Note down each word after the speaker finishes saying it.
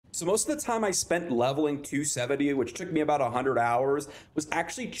So most of the time I spent leveling 270, which took me about 100 hours, was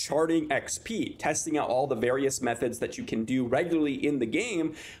actually charting XP, testing out all the various methods that you can do regularly in the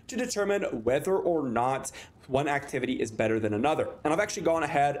game to determine whether or not one activity is better than another. And I've actually gone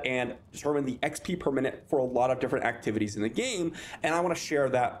ahead and determined the XP per minute for a lot of different activities in the game, and I want to share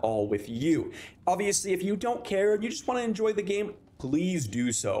that all with you. Obviously, if you don't care and you just want to enjoy the game, please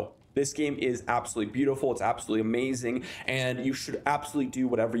do so. This game is absolutely beautiful, it's absolutely amazing, and you should absolutely do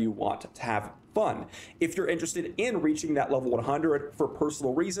whatever you want to have fun. If you're interested in reaching that level 100 for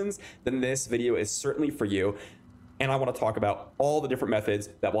personal reasons, then this video is certainly for you. And I want to talk about all the different methods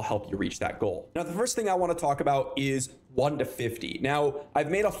that will help you reach that goal. Now, the first thing I want to talk about is 1 to 50. Now, I've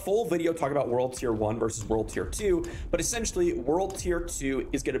made a full video talking about World Tier 1 versus World Tier 2, but essentially World Tier 2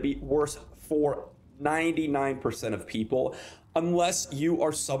 is going to be worse for 99% of people, unless you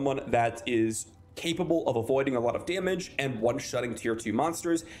are someone that is capable of avoiding a lot of damage and one-shotting tier 2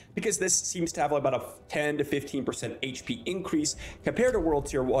 monsters, because this seems to have about a 10 to 15% HP increase compared to World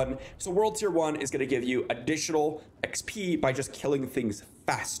Tier 1. So World Tier 1 is going to give you additional XP by just killing things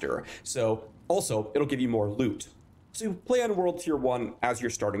faster. So also, it'll give you more loot. So you play on World Tier 1 as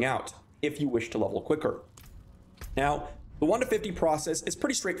you're starting out, if you wish to level quicker. Now, the 1 to 50 process is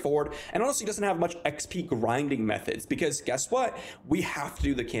pretty straightforward and honestly doesn't have much XP grinding methods, because guess what? We have to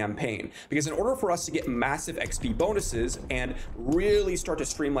do the campaign, because in order for us to get massive XP bonuses and really start to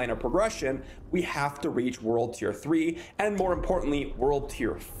streamline our progression, we have to reach World Tier 3 and more importantly, World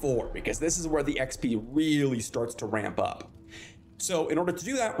Tier 4, because this is where the XP really starts to ramp up. So in order to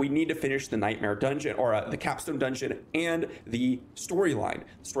do that, we need to finish the Nightmare Dungeon, or the Capstone Dungeon, and the storyline.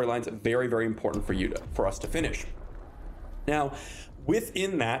 The storyline's very, very important for us to finish. Now,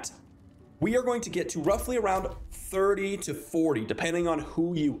 within that, we are going to get to roughly around 30 to 40, depending on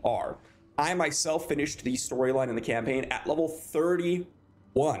who you are. I myself finished the storyline in the campaign at level 31.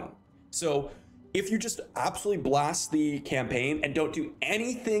 So if you just absolutely blast the campaign and don't do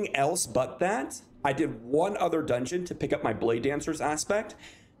anything else but that, I did one other dungeon to pick up my Blade Dancers aspect,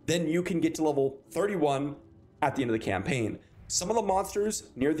 then you can get to level 31 at the end of the campaign. Some of the monsters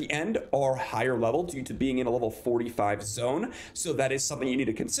near the end are higher level due to being in a level 45 zone, so that is something you need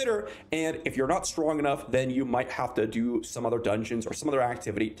to consider. And if you're not strong enough, then you might have to do some other dungeons or some other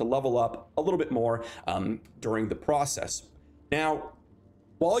activity to level up a little bit more during the process. Now,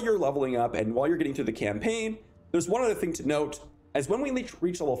 while you're leveling up and while you're getting through the campaign, there's one other thing to note, as when we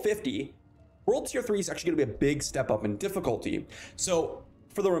reach level 50, World Tier 3 is actually going to be a big step up in difficulty. So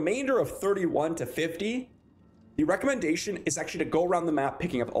for the remainder of 31 to 50, the recommendation is actually to go around the map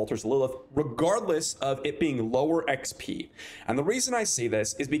picking up Altars of Lilith, regardless of it being lower XP. And the reason I say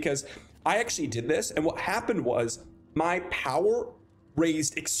this is because I actually did this, and what happened was my power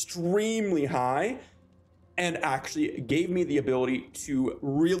raised extremely high and actually gave me the ability to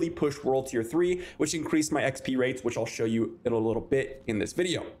really push World Tier 3, which increased my XP rates, which I'll show you in a little bit in this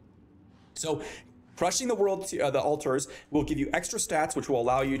video. So crushing the altars will give you extra stats, which will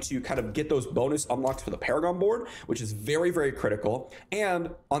allow you to kind of get those bonus unlocks for the Paragon board, which is very, very critical. And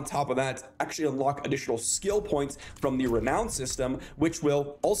on top of that, actually unlock additional skill points from the Renown system, which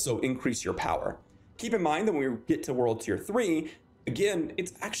will also increase your power. Keep in mind that when we get to World Tier 3, again,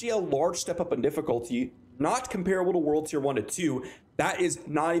 it's actually a large step up in difficulty, not comparable to World Tier 1 to 2. That is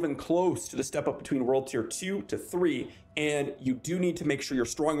not even close to the step up between World Tier 2 to 3. And you do need to make sure you're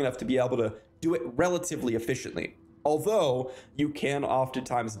strong enough to be able to do it relatively efficiently. Although you can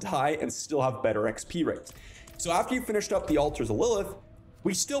oftentimes die and still have better XP rates. So after you finished up the Altars of Lilith,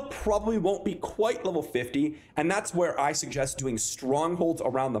 we still probably won't be quite level 50. And that's where I suggest doing strongholds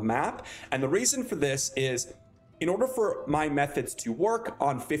around the map. And the reason for this is, in order for my methods to work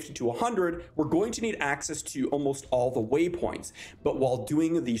on 50 to 100, we're going to need access to almost all the waypoints. But while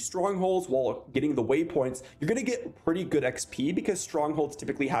doing the strongholds, while getting the waypoints, you're going to get pretty good XP because strongholds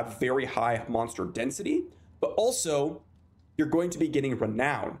typically have very high monster density, but also you're going to be getting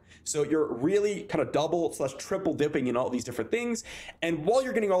renown. So you're really kind of double / triple dipping in all these different things. And while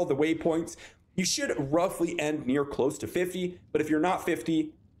you're getting all the waypoints, you should roughly end near close to 50. But if you're not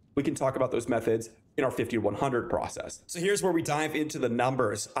 50, we can talk about those methods in our 50 to 100 process. So here's where we dive into the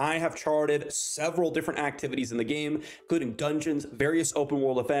numbers. I have charted several different activities in the game, including dungeons, various open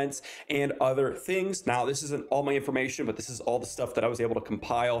world events, and other things. Now, this isn't all my information, but this is all the stuff that I was able to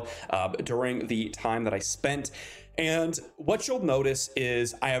compile during the time that I spent. And what you'll notice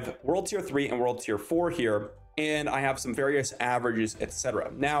is I have World Tier 3 and World Tier 4 here, and I have some various averages,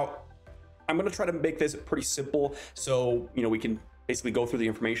 etc. Now, I'm going to try to make this pretty simple so we can basically go through the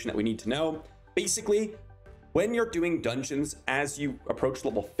information that we need to know. Basically, when you're doing dungeons as you approach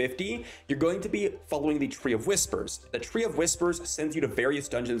level 50, you're going to be following the Tree of Whispers. The Tree of Whispers sends you to various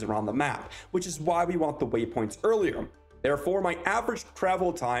dungeons around the map, which is why we want the waypoints earlier. Therefore, my average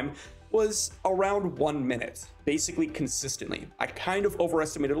travel time was around 1 minute, basically consistently. I kind of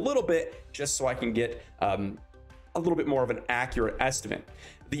overestimated a little bit just so I can get a little bit more of an accurate estimate.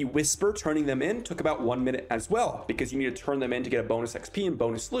 The Whisper, turning them in, took about 1 minute as well, because you need to turn them in to get a bonus XP and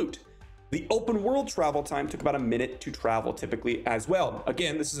bonus loot. The open world travel time took about a minute to travel typically as well.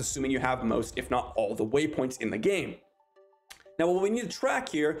 Again, this is assuming you have most, if not all, the waypoints in the game. Now, what we need to track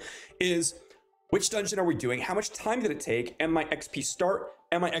here is which dungeon are we doing, how much time did it take, and my XP start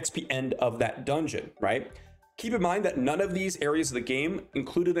and my XP end of that dungeon, right? Keep in mind that none of these areas of the game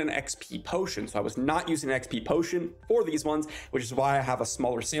included an XP potion, so I was not using an XP potion for these ones, which is why I have a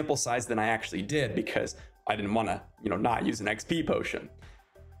smaller sample size than I actually did, because I didn't want to, not use an XP potion.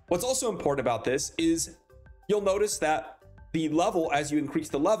 What's also important about this is you'll notice that the level, as you increase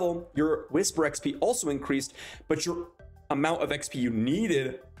the level, your Whisper XP also increased, but your amount of XP you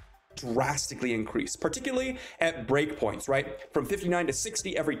needed drastically increased, particularly at breakpoints, right? From 59 to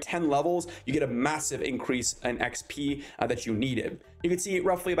 60 every 10 levels, you get a massive increase in XP that you needed. You can see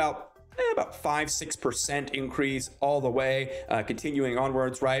roughly about 5-6% increase all the way, continuing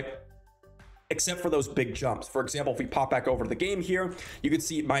onwards, right? Except for those big jumps. For example, if we pop back over to the game here, you can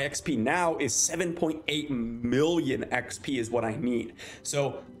see my XP now is 7.8 million XP is what I need.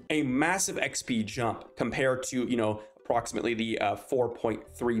 So a massive XP jump compared to, approximately the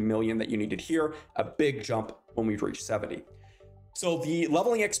 4.3 million that you needed here, a big jump when we reach 70. So the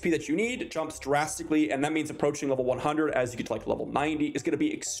leveling XP that you need jumps drastically, and that means approaching level 100 as you get to like level 90 is going to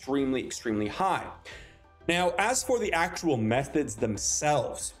be extremely, extremely high. Now, as for the actual methods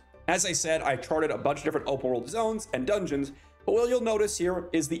themselves, as I said, I charted a bunch of different open world zones and dungeons, but what you'll notice here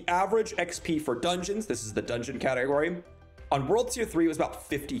is the average XP for dungeons. This is the dungeon category. On World Tier 3, it was about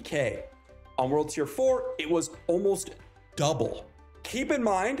 50K. On World Tier 4, it was almost double. Keep in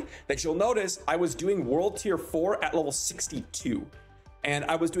mind that you'll notice I was doing World Tier 4 at level 62, and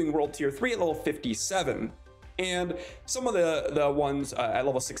I was doing World Tier 3 at level 57. And some of the ones at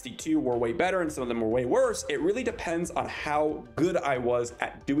level 62 were way better and some of them were way worse. It really depends on how good I was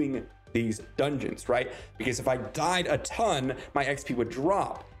at doing these dungeons, right? Because if I died a ton, my XP would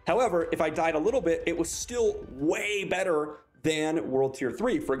drop. However, if I died a little bit, it was still way better than World Tier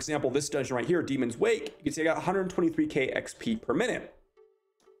 3. For example, this dungeon right here, Demon's Wake, you can see I got 123k XP per minute,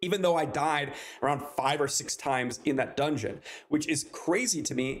 even though I died around 5 or 6 times in that dungeon, which is crazy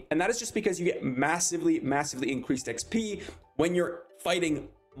to me. And that is just because you get massively, massively increased XP when you're fighting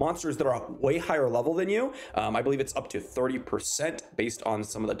monsters that are way higher level than you. I believe it's up to 30% based on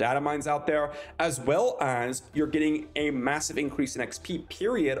some of the data mines out there, as well as you're getting a massive increase in XP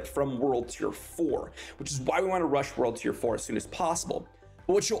period from World Tier 4, which is why we want to rush World Tier 4 as soon as possible.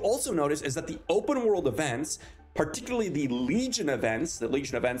 But what you'll also notice is that the open world events, particularly the Legion events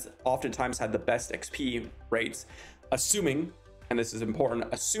oftentimes had the best XP rates, assuming, and this is important,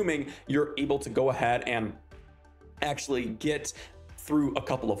 assuming you're able to go ahead and actually get through a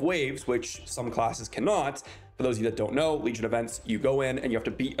couple of waves, which some classes cannot. For those of you that don't know, Legion events, you go in and you have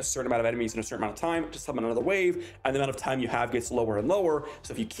to beat a certain amount of enemies in a certain amount of time to summon another wave, and the amount of time you have gets lower and lower.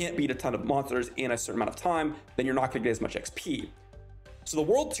 So if you can't beat a ton of monsters in a certain amount of time, then you're not going to get as much XP. So the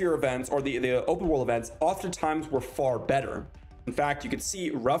world tier events, or the open world events, oftentimes were far better. In fact, you could see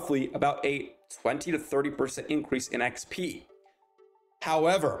roughly about a 20 to 30% increase in XP.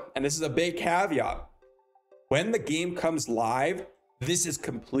 However, and this is a big caveat, when the game comes live, this is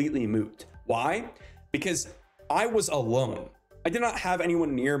completely moot. Why? Because I was alone. I did not have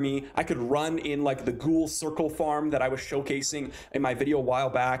anyone near me. I could run in like the ghoul circle farm that I was showcasing in my video a while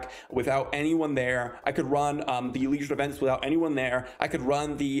back without anyone there. I could run the Legion events without anyone there. I could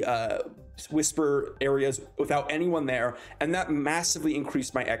run the Whisper areas without anyone there. And that massively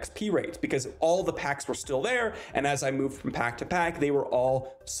increased my XP rates because all the packs were still there. And as I moved from pack to pack, they were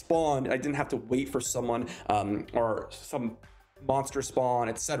all spawned. I didn't have to wait for someone or some monster spawn,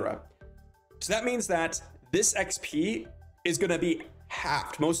 etc. So that means that this XP is going to be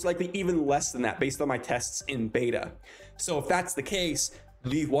halved, most likely even less than that based on my tests in beta. So if that's the case,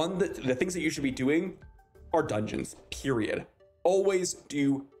 the things that you should be doing are dungeons, period. Always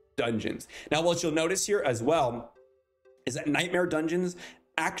do dungeons. Now, what you'll notice here as well is that nightmare dungeons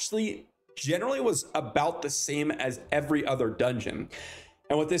actually generally was about the same as every other dungeon.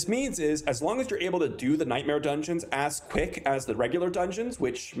 And what this means is, as long as you're able to do the nightmare dungeons as quick as the regular dungeons,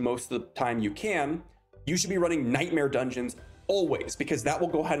 which most of the time you can, you should be running nightmare dungeons always, because that will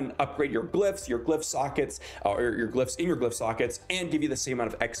go ahead and upgrade your glyphs, your glyph sockets, or your glyphs in your glyph sockets, and give you the same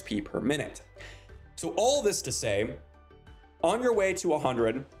amount of XP per minute. So all this to say, on your way to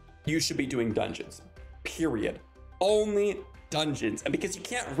 100, you should be doing dungeons, period. Only dungeons. And because you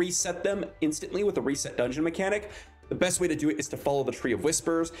can't reset them instantly with a reset dungeon mechanic, the best way to do it is to follow the Tree of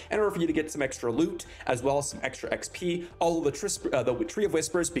Whispers in order for you to get some extra loot as well as some extra XP. Although the Tree of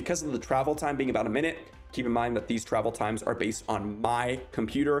Whispers, because of the travel time being about a minute, keep in mind that these travel times are based on my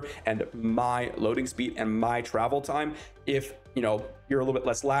computer and my loading speed and my travel time. If you're a little bit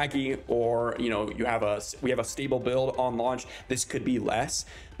less laggy, or we have a stable build on launch, this could be less.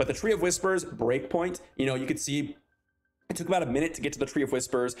 But the Tree of Whispers breakpoint, you could see it took about a minute to get to the Tree of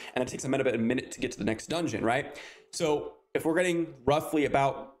Whispers, and it takes a minute to get to the next dungeon, right? So if we're getting roughly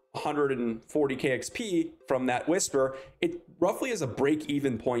about 140k XP from that Whisper, it roughly is a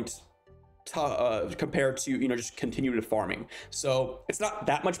break-even point compared to just continued farming. So it's not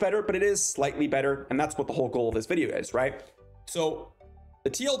that much better, but it is slightly better, and that's what the whole goal of this video is, right? So the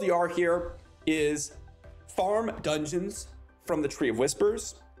TLDR here is farm dungeons from the Tree of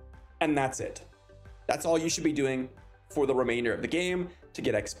Whispers, and that's it. That's all you should be doing for the remainder of the game to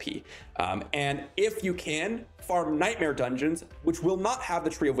get XP. And if you can, farm nightmare dungeons, which will not have the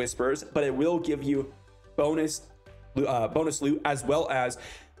Tree of Whispers, but it will give you bonus loot, as well as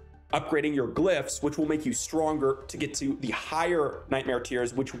upgrading your glyphs, which will make you stronger to get to the higher nightmare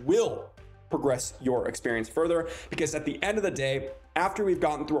tiers, which will progress your experience further. Because at the end of the day, after we've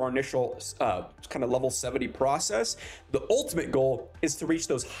gotten through our initial kind of level 70 process, the ultimate goal is to reach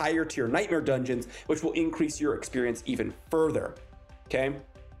those higher tier nightmare dungeons, which will increase your experience even further. Okay,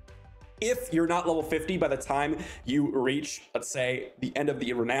 if you're not level 50 by the time you reach, let's say, the end of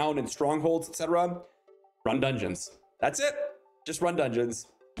the renown and strongholds, etc., run dungeons. That's it. Just run dungeons.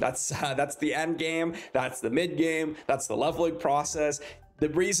 That's the end game. That's the mid game. That's the leveling process. The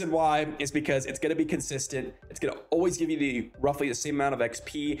reason why is because it's going to be consistent. It's going to always give you roughly the same amount of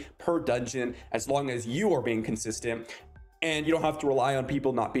XP per dungeon, as long as you are being consistent. And you don't have to rely on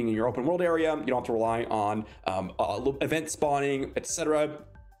people not being in your open world area. You don't have to rely on event spawning, etc.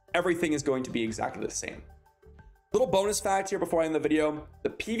 Everything is going to be exactly the same. Little bonus fact here before I end the video: the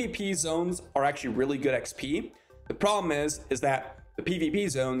PvP zones are actually really good XP. The problem is that the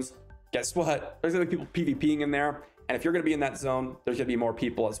PvP zones, guess what? There's going to be people PvPing in there. And if you're going to be in that zone, there's going to be more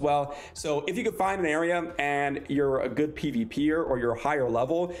people as well. So if you can find an area and you're a good PvPer, or you're higher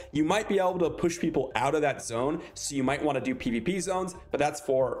level, you might be able to push people out of that zone. So you might want to do PvP zones, but that's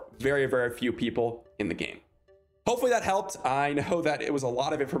for very, very few people in the game. Hopefully that helped. I know that it was a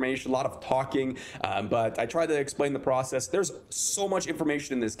lot of information, a lot of talking, but I tried to explain the process. There's so much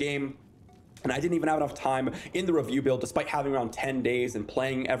information in this game, and I didn't even have enough time in the review build, despite having around 10 days and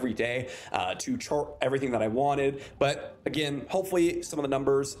playing every day, to chart everything that I wanted. But again, hopefully some of the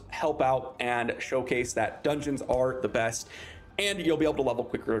numbers help out and showcase that dungeons are the best, and you'll be able to level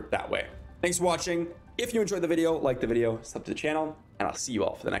quicker that way. Thanks for watching. If you enjoyed the video, like the video, sub to the channel, and I'll see you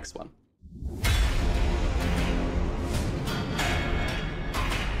all for the next one.